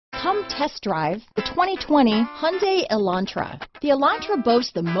Come test drive the 2020 Hyundai Elantra. The Elantra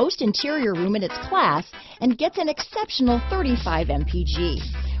boasts the most interior room in its class and gets an exceptional 35 mpg.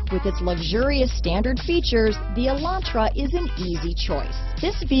 With its luxurious standard features, the Elantra is an easy choice.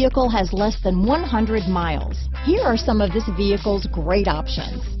 This vehicle has less than 100 miles. Here are some of this vehicle's great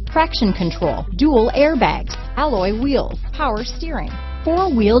options: traction control, dual airbags, alloy wheels, power steering,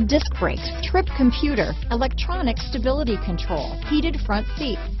 four-wheel disc brakes, trip computer, electronic stability control, heated front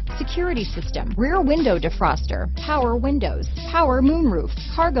seats, security system, rear window defroster, power windows, power moonroof,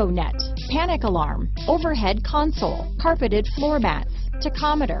 cargo net, panic alarm, overhead console, carpeted floor mats,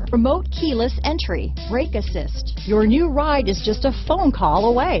 tachometer, remote keyless entry, brake assist. Your new ride is just a phone call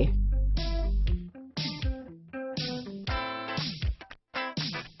away.